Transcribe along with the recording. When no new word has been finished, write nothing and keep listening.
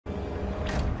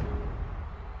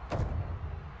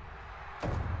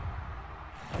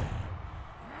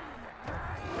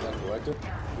actor.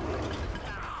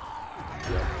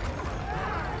 Yep.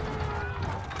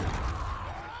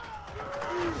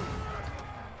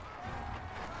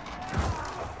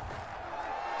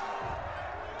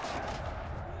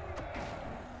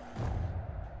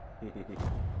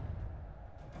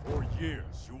 For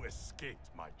years you escaped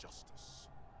my justice,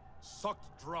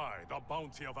 sucked dry the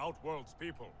bounty of Outworld's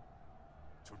people.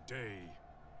 Today,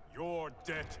 your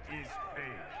debt is paid.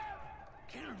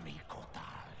 Kill me, Kotal,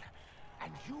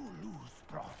 and you lose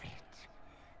profit.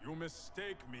 You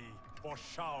mistake me for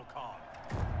Shao Kahn.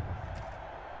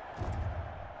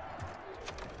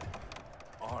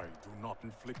 I do not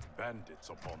inflict bandits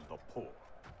upon the poor.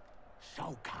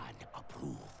 Shao Kahn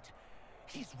approved.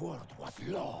 His word was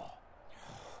law.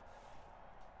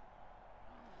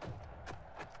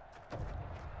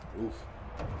 Oof.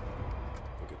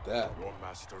 Look at that. Your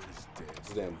master is dead.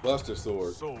 It's a damn Buster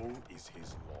Sword. So is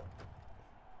his law.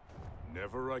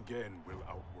 Never again will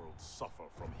Outworld suffer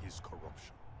from his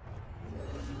corruption.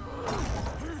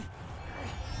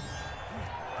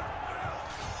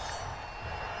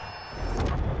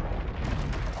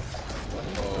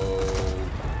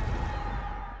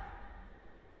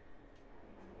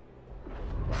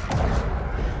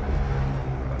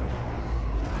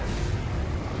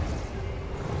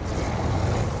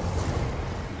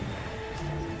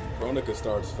 Kronika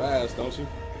starts fast, don't she?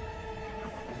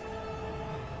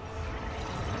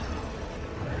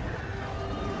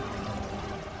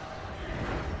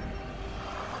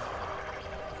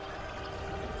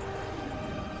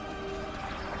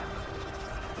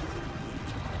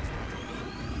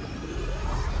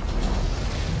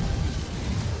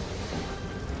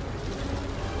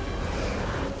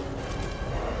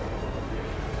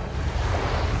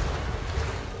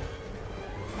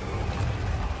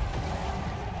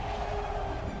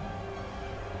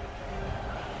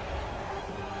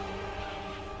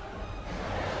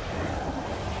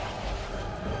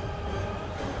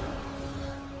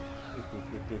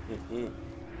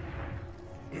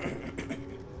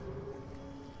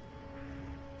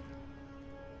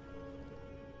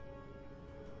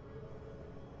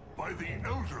 By the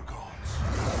Elder Gods.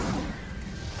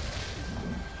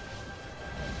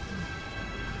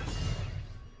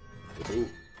 Ooh.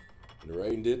 And the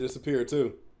rating did disappear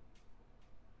too.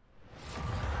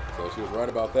 So she was right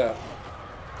about that.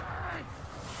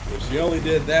 If she only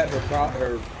did that,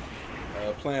 her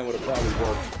plan would have probably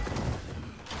worked.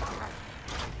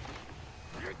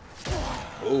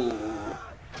 Ooh.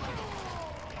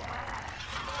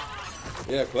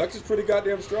 Yeah, Collector's pretty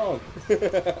goddamn strong. He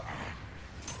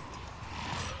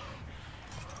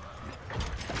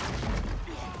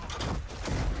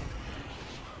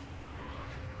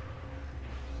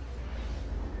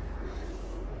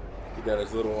got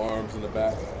his little arms in the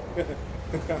back.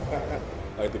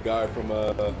 Like the guy from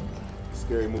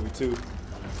Scary Movie 2.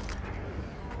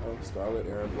 Oh, Scarlet,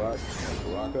 Aaron Black,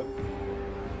 Baraka.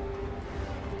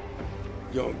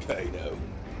 Young Kano.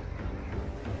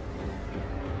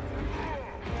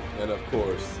 And of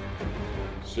course,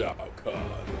 Shao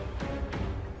Kahn.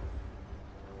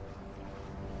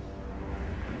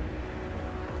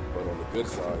 But on the good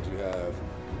side, you have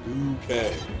Liu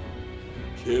Kang,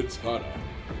 Kitana,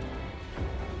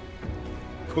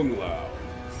 Kung Lao,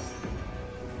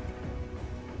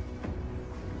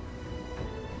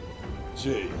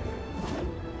 Jade,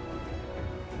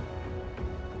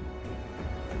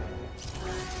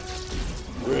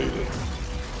 Raiden,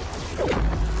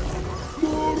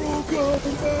 Mortal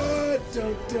Kombat!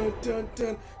 Dun, dun, dun,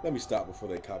 dun. Let me stop before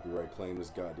they copyright claim this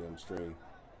goddamn stream.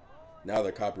 Now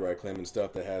they're copyright claiming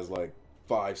stuff that has like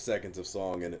 5 seconds of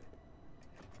song in it.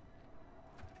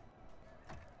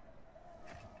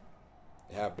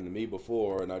 It happened to me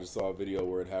before, and I just saw a video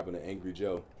where it happened to Angry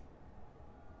Joe.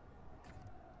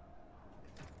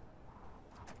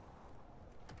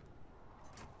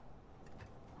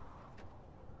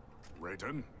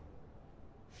 Raiden?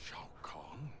 Shao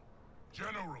Kahn?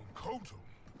 General Kotal.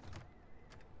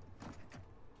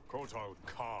 Kotal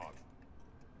Kahn.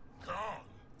 Khan,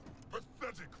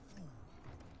 pathetic fool.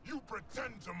 You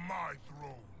pretend to my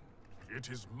throne. It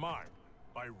is mine,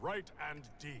 by right and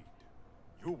deed.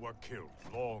 You were killed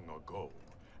long ago,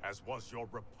 as was your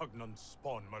repugnant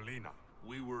spawn, Melina.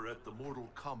 We were at the Mortal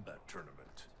Kombat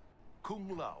tournament.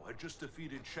 Kung Lao had just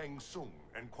defeated Shang Tsung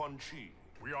and Quan Chi.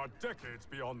 We are decades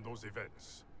beyond those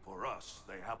events. For us,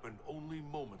 they happened only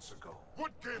moments ago.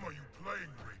 What game are you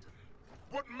playing, Raiden?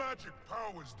 What magic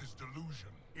powers this delusion?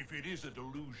 If it is a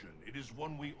delusion, it is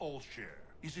one we all share.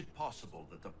 Is it possible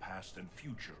that the past and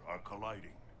future are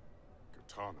colliding?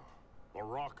 Kitana,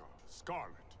 Baraka,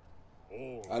 Scarlet.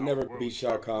 All I never Outworld beat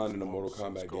Shao Kahn in a champions Mortal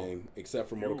long Kombat since gone. game, except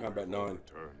for Mortal You Kombat have 9.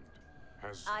 returned,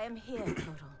 has I am here,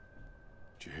 Total.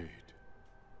 Jade.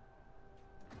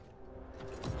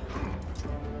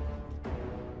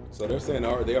 So they're saying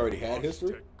they already had history?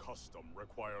 Aztec custom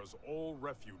requires all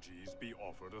refugees be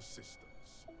offered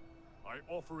assistance. I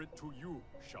offer it to you,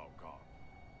 Shao Kahn.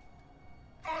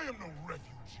 I am no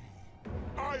refugee.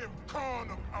 I am Khan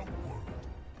of Outworld.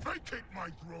 Vacate my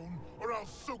throne, or I'll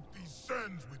soak these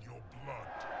sands with your blood.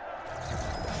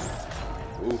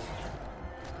 Oof.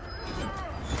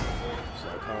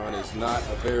 Shao Kahn is not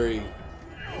a very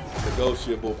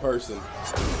negotiable person.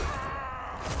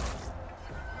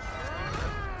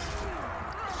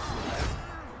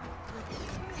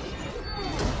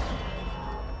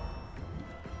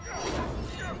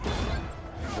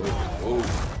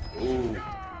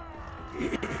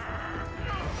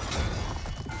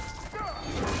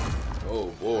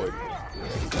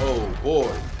 Oh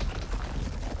boy.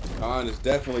 Khan is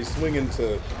definitely swinging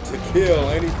to kill,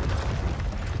 ain't he?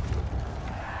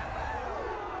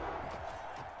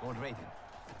 Lord Raiden,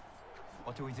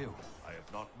 what do we do? I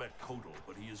have not met Kotal,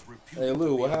 but he is reputed. Hey Lou,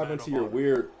 to be what a man happened to of your honor.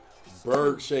 weird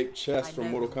bird-shaped chest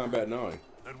from Mortal Kombat 9?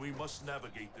 Then we must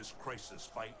navigate this crisis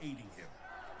by aiding him.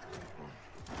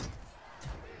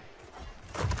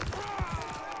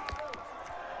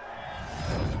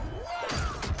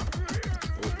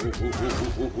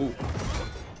 Ooh.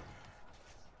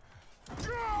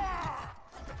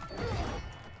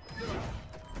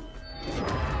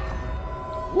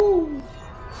 Woo!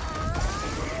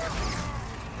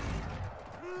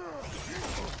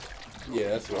 Yeah,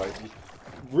 that's right.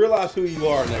 Realize who you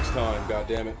are next time,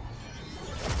 goddammit.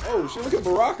 Oh shit, look at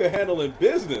Baraka handling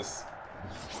business.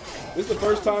 This is the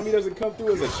first time he doesn't come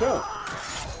through as a chump.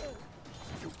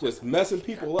 Just messing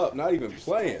people up, not even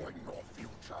playing.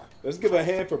 Let's give a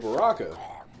hand for Baraka.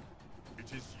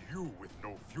 It is you with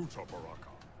no future, Baraka.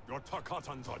 Your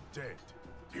Takatans are dead.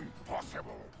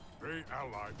 Impossible. They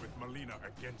allied with Melina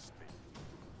against me.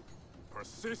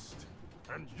 Persist,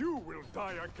 and you will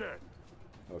die again.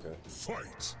 Okay.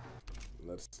 Fight.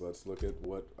 Let's look at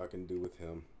what I can do with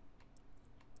him.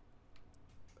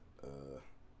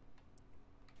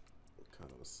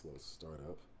 Kind of a slow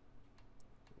startup.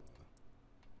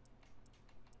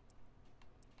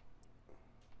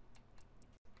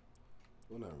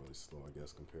 Well, not really slow, I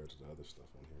guess, compared to the other stuff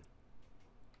on here.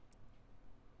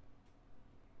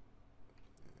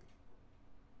 Okay.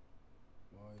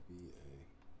 YBA.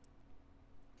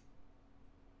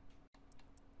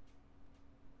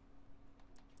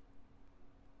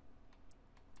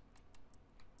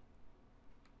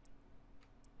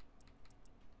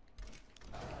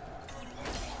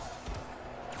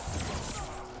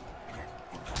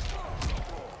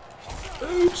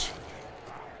 Ouch!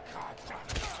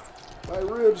 My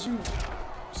ribs, you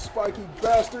spiky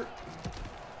bastard!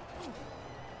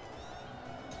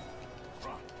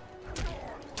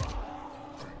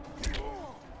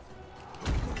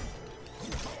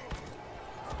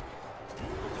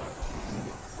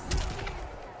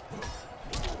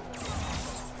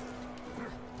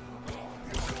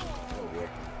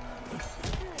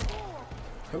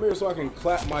 Come here so I can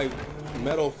clap my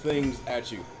metal things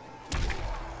at you.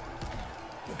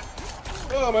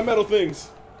 Oh, my metal things!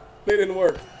 They didn't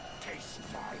work. Taste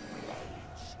my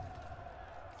blades.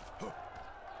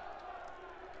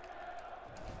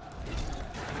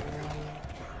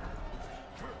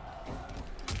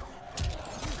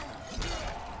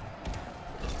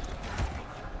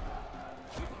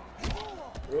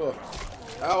 Ugh.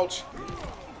 Ouch.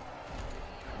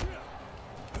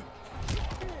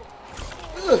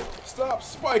 Ugh. Stop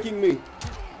spiking me.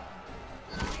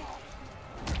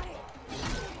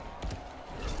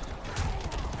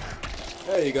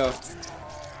 There you go.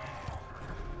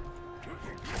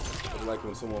 I like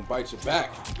when someone bites your back.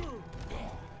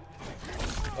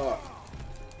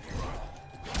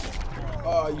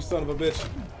 Oh, you son of a bitch.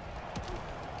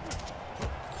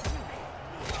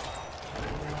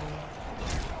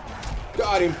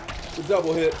 Got him. The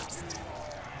double hit.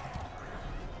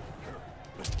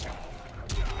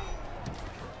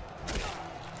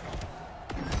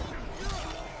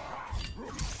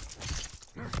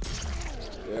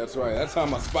 Yeah, that's right. That's how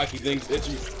my spiky things hit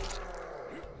you.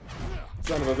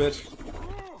 Son of a bitch.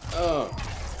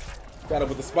 Got him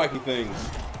with the spiky things.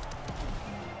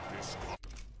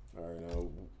 Alright, now.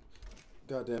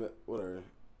 God damn it. Whatever.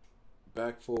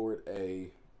 Back forward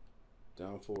A.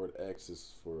 Down forward X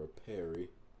is for a parry.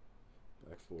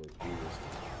 Back forward B is...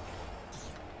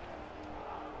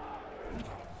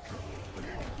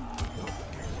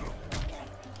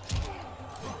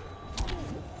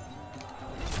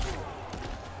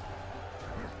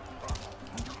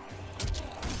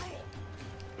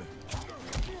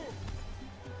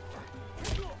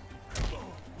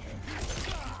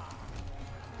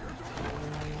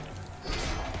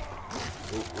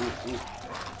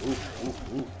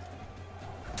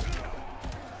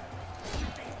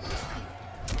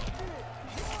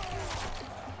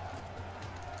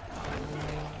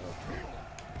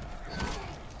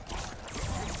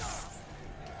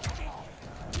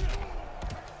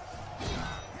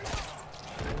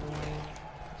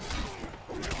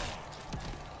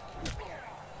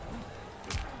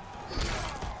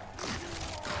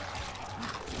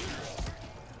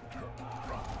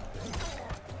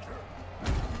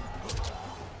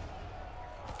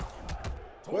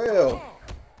 Well,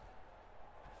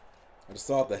 I just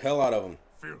sawed the hell out of him.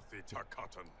 Filthy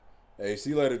Tarkatan. Hey,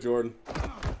 see you later, Jordan.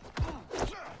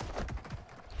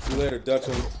 See you later,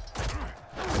 Dutchman.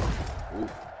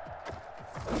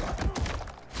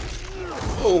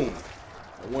 Boom!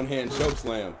 A one-hand choke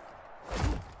slam.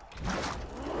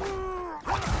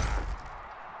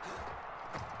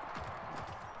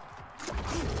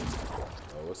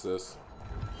 Oh, what's this?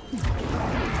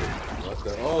 What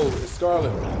the? Oh, it's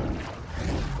Scarlet.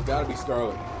 It gotta be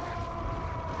Scarlet.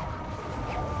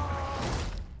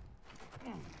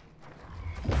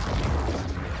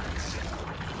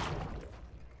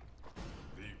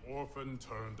 The orphan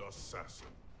turned assassin.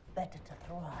 Better to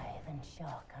thrive in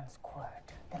Shah Khan's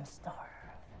court than starve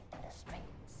in the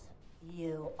streets.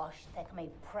 You Oshtek may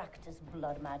practice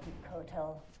blood magic,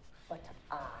 Kotal, but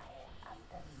I am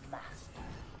the master.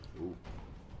 Ooh.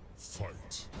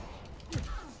 Fight.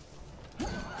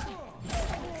 Alright,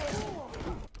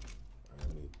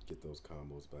 let me get those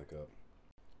combos back up.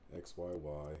 X, Y,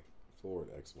 Y. Forward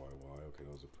X, Y, Y. Okay,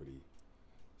 those are pretty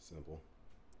simple.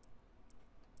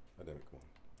 Oh, damn it, come on.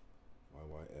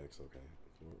 Y, Y, X, okay.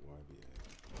 Forward Y, B, A.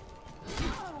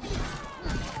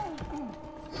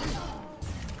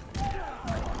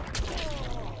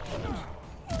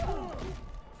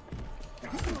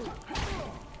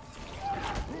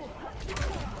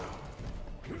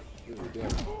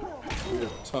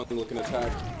 Weird tongue-looking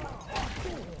attack.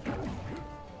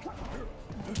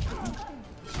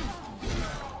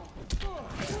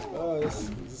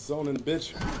 This zoning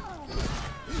bitch.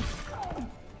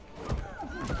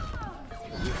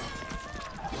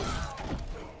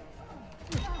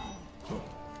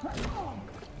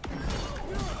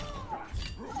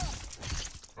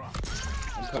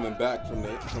 I'm coming back from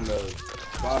the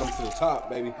bottom to the top,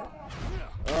 baby.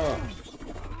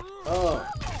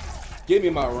 Give me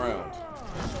my round.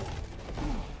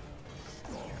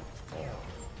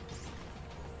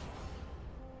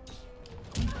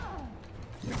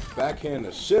 Backhand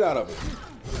the shit out of it.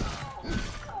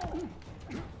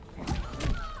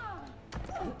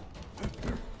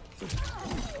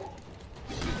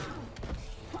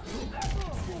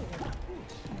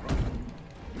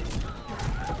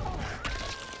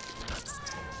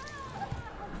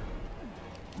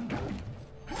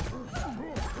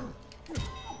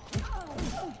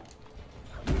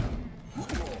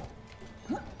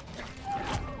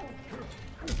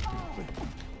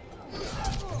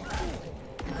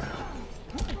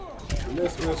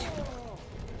 Miss, miss.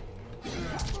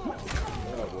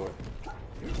 Oh boy.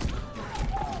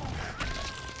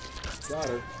 Got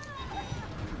her.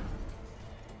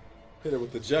 Hit her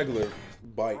with the juggler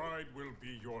bite. Pride will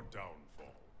be your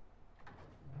downfall.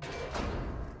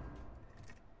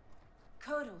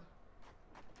 Kotal,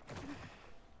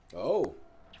 Oh.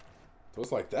 So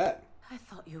it's like that. I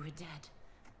thought you were dead.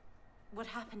 What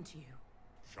happened to you?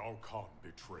 Shao Kahn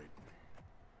betrayed me,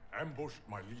 ambushed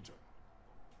my legion.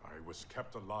 I was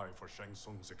kept alive for Shang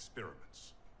Tsung's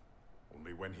experiments.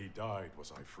 Only when he died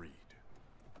was I freed.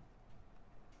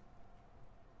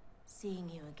 Seeing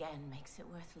you again makes it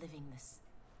worth living this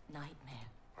nightmare.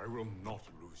 I will not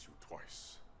lose you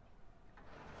twice.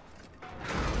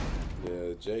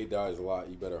 Yeah, Jay dies a lot.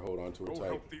 You better hold on to her Go tight.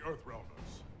 help the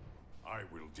Earthrealmers. I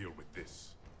will deal with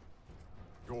this.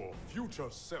 Your future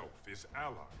self is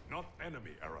ally, not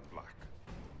enemy, Aaron Black.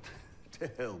 To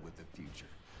hell with the future.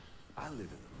 I live in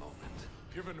the moment.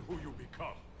 Given who you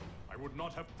become, I would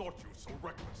not have thought you so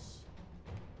reckless.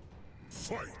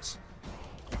 Fight!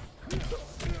 I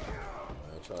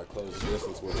try to close the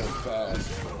distance with him fast.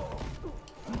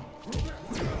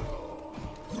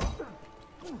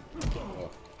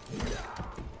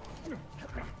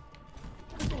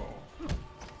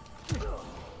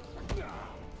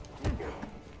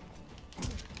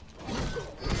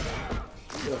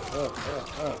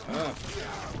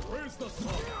 Where's the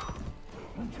sun?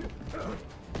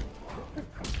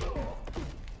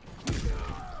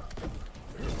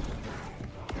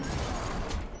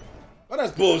 Oh,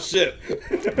 that's bullshit.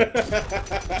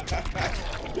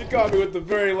 He caught me with the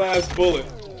very last bullet.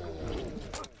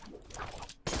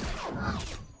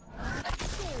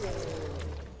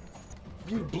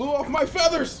 You blew off my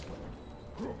feathers.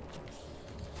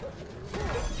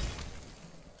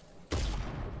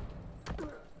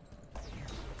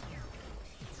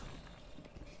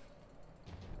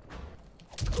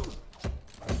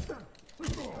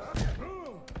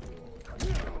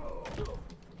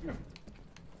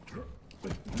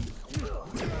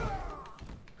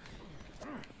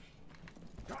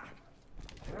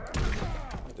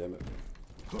 Damn it.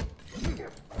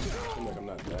 Seems like I'm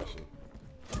not dashing.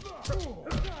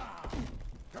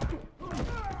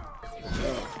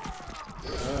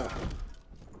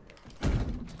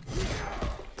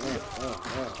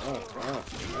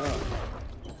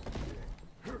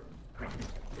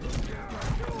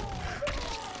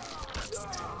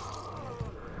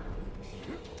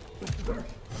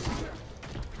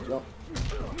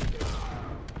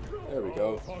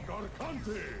 go.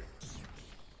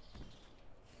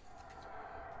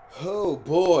 Oh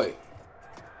boy.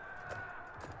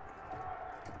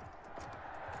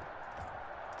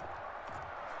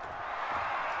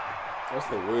 That's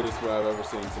the weirdest way I've ever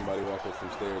seen somebody walk up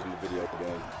some stairs in a video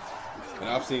game. And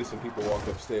I've seen some people walk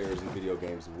upstairs in video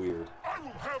games. Weird. I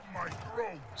will have my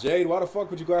throne. Jade, why the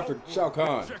fuck would you go after Shao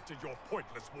Kahn? Your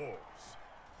pointless wars.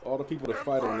 All the people that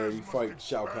fight on there, you fight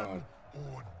Shao Kahn.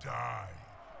 Or die.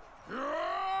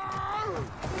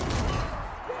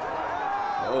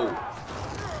 Oh.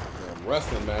 Damn,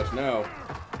 wrestling match now.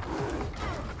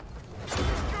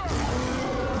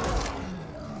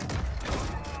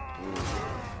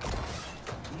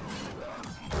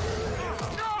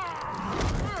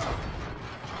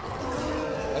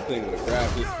 That thing would have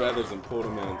grabbed his feathers and pulled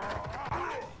him in.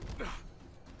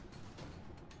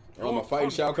 Oh, am I fighting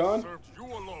Shao Kahn?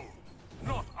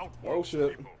 Oh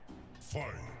shit.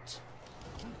 Fight.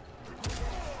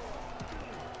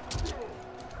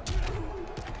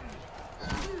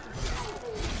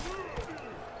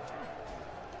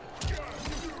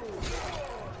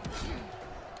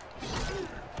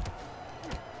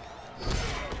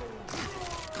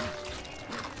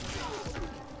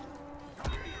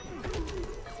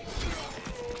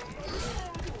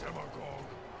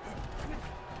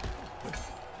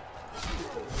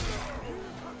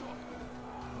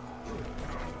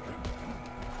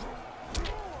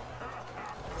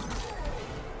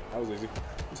 That was easy.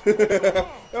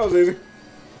 That was easy.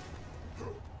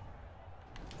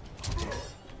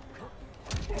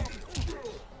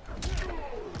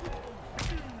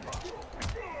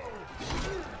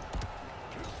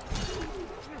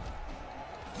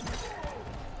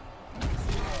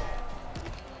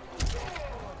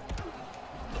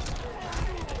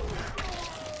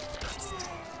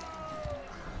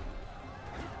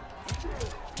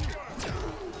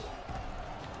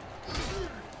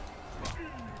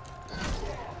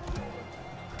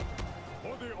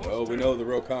 Well, we know who the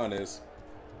real Khan is.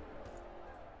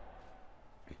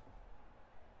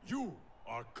 You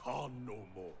are Khan no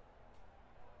more.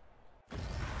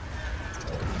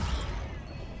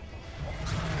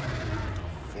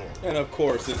 And of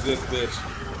course, it's this bitch.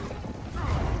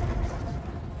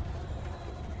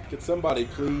 Could somebody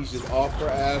please just off her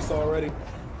ass already?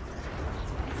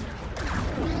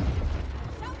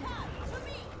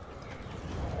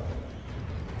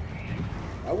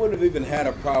 I wouldn't have even had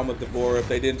a problem with Devon if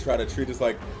they didn't try to treat us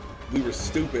like we were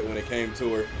stupid when it came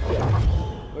to her.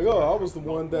 Like, oh, I was the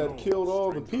one that killed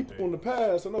all the people in the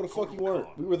past. I know the fuck you weren't.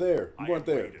 We were there. You weren't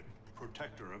there.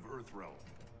 Protector of Earthrealm.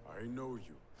 I know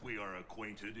you. We are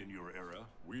acquainted in your era.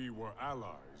 We were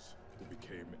allies who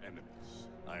became enemies.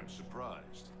 I am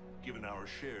surprised, given our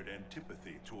shared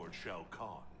antipathy toward Shao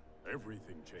Kahn.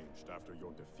 Everything changed after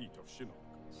your defeat of Shinnok.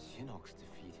 Shinnok's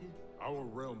defeated? Our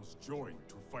realms joined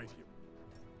to fight him.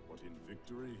 But in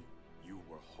victory, you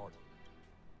were hardened.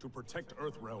 To protect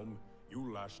Earthrealm,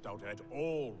 you lashed out at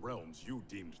all realms you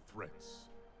deemed threats.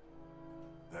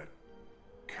 That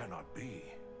cannot be.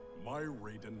 My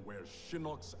Raiden wears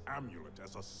Shinnok's amulet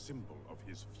as a symbol of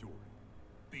his fury.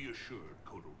 Be assured,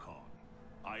 Kotal Khan,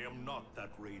 I am not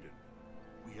that Raiden.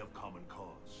 We have common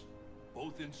cause,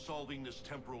 both in solving this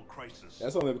temporal crisis.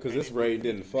 That's only because this Raiden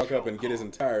didn't fuck up and get his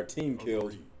entire team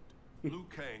killed. Liu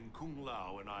Kang, Kung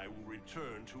Lao, and I will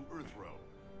return to Earthrealm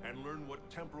and learn what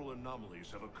temporal anomalies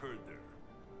have occurred there.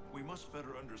 We must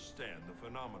better understand the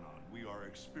phenomenon we are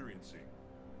experiencing.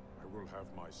 I will have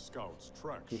my scouts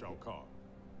track Shao Kahn.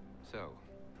 So,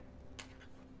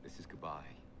 this is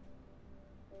goodbye.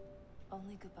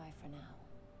 Only goodbye for now.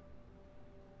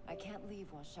 I can't leave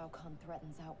while Shao Kahn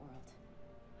threatens Outworld.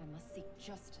 I must seek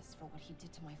justice for what he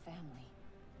did to my family,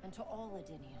 and to all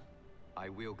Edinia. I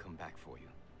will come back for you,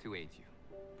 to aid you,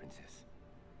 Princess.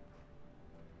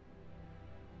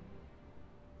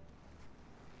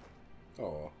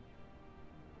 Oh.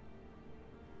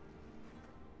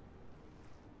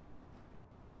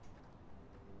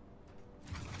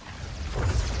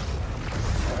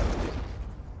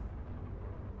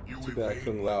 Too bad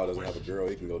Kung Lao doesn't have a girl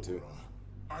he can go to.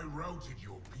 I routed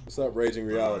your people. What's up, Raging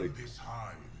Reality? This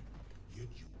hive, yet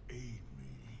you aid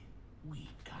me. We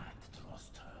can't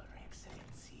trust her,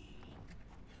 Excellency.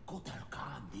 Kotal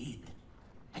Khan did,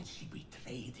 and she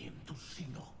betrayed him to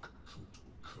Shinnok.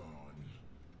 Kotal Khan.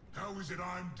 How is it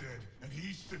I'm dead and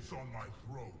he sits on my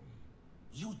throne?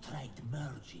 You tried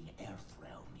merging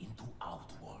Earthrealm into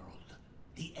Outworld.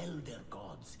 The Elder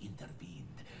Gods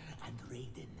intervened, and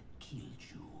Raiden killed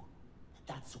you.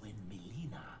 That's when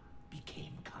Melina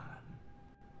became Khan.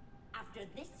 After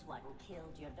this one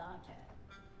killed your daughter,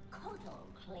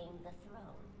 Kotal claimed the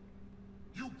throne.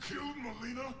 You killed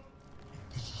Melina?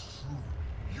 If this is true,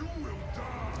 You will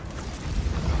die.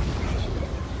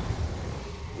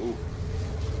 Ooh.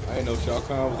 I didn't know Shao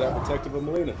Kahn was that protective of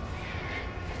Melina.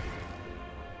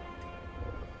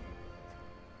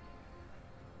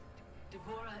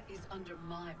 Devora is under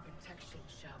my protection,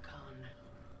 Shao Kahn.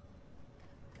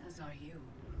 As are you.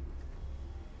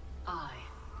 I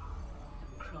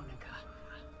am Kronika.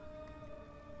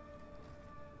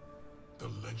 The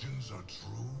legends are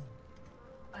true?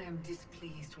 I am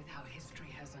displeased with how history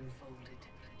has unfolded.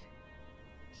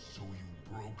 So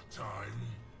you broke time?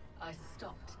 I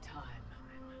stopped time.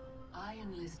 I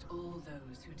enlist all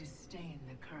those who disdain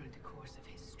the current course of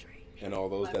history. And all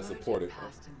those By that merging support it.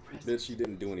 past and present, Bitch, she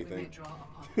didn't do we may anything. draw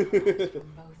upon allies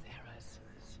from both eras.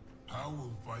 How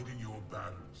will fighting your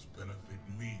battles benefit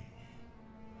me?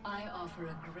 I offer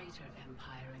a greater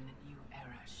empire in the new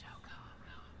era, Shao Kahn.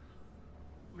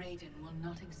 Raiden will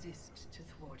not exist to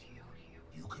thwart you.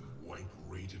 You can wipe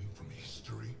Raiden from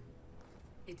history?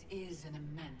 It is an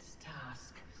immense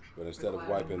task. But instead of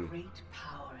requiring wiping... great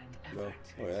power and Well,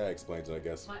 effort. oh, yeah, that explains it, I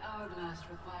guess. My hourglass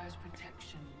requires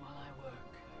protection while I work.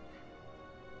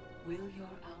 Will your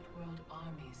Outworld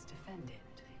armies defend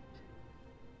it?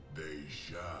 They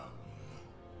shall.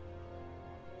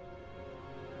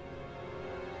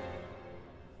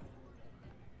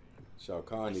 Shao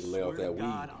Kahn need to lay off that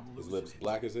weed. His lips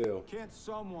black as hell. Can't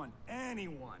someone,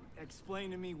 anyone, explain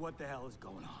to me what the hell is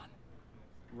going on?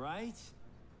 Right?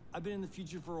 I've been in the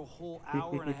future for a whole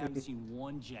hour and I haven't seen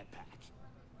one jetpack.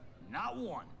 Not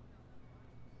one.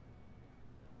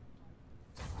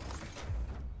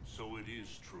 So it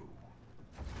is true.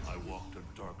 I walked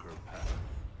a darker path.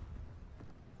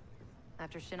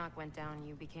 After Shinnok went down,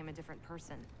 you became a different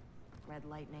person. Red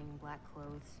lightning, black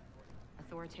clothes,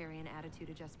 authoritarian attitude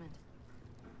adjustment.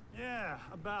 Yeah,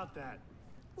 about that.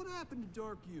 What happened to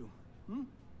Dark You? Hmm?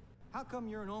 How come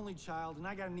you're an only child and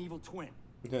I got an evil twin?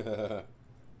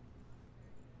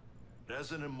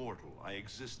 As an immortal, I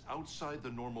exist outside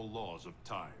the normal laws of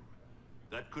time.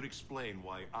 That could explain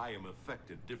why I am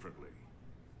affected differently.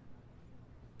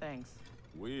 Thanks.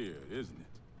 Weird, isn't it?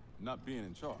 Not being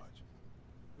in charge.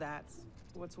 That's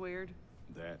what's weird.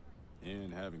 That,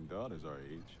 and having daughters our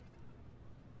age.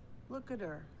 Look at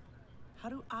her. How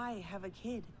do I have a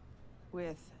kid?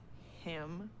 With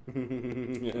him?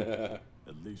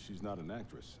 At least she's not an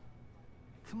actress.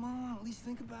 Come on, at least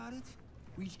think about it.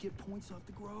 We each get points off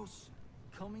the gross.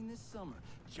 Coming this summer,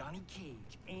 Johnny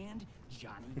Cage and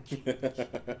Johnny Cage.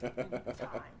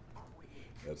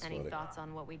 That's Any funny. thoughts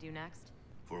on what we do next?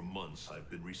 For months, I've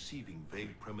been receiving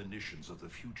vague premonitions of the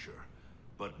future,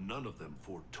 but none of them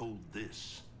foretold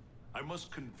this. I must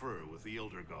confer with the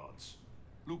Elder Gods.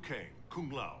 Liu Kang, Kung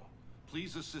Lao,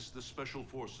 please assist the Special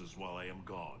Forces while I am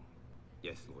gone.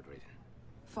 Yes, Lord Raiden.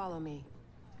 Follow me.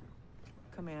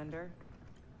 Commander?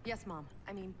 Yes, Mom.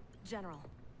 I mean, General.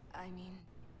 I mean...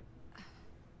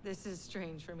 This is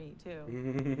strange for me, too.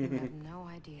 You have no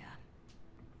idea.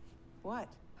 What?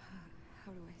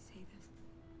 How do I say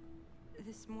this?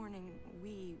 This morning,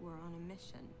 we were on a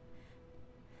mission.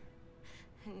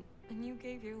 And you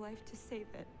gave your life to save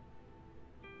it.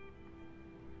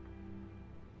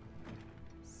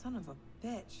 Son of a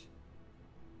bitch.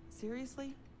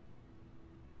 Seriously?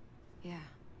 Yeah.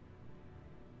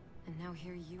 And now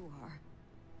here you are.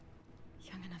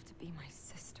 Young enough to be my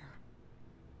sister.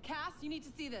 Cass, you need to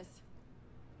see this.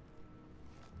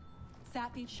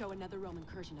 Sathies show another realm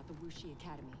incursion at the Wuxi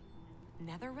Academy.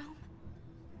 Netherrealm?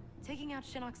 Taking out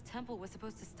Shinnok's temple was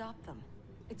supposed to stop them.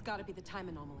 It's gotta be the time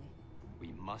anomaly.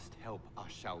 We must help our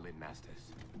Shaolin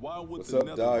masters. Why would What's the up,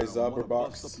 Netherrealm Die wanna Zobberbox?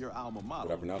 bust up your alma mater,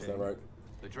 Did I pronounce that right?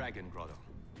 The Dragon Grotto.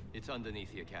 It's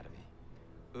underneath the academy.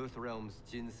 Earthrealm's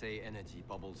Jinsei energy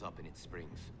bubbles up in its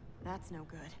springs. That's no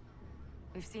good.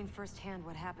 We've seen firsthand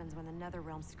what happens when the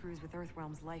Netherrealm screws with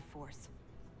Earthrealm's life force.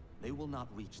 They will not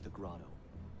reach the grotto.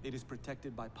 It is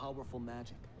protected by powerful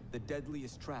magic, the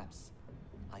deadliest traps.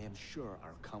 I am sure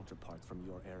our counterparts from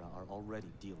your era are already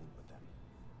dealing with them.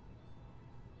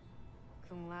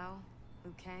 Kung Lao,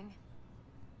 Liu Kang,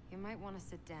 you might want to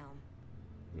sit down.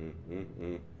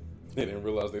 They didn't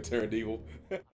realize they turned evil.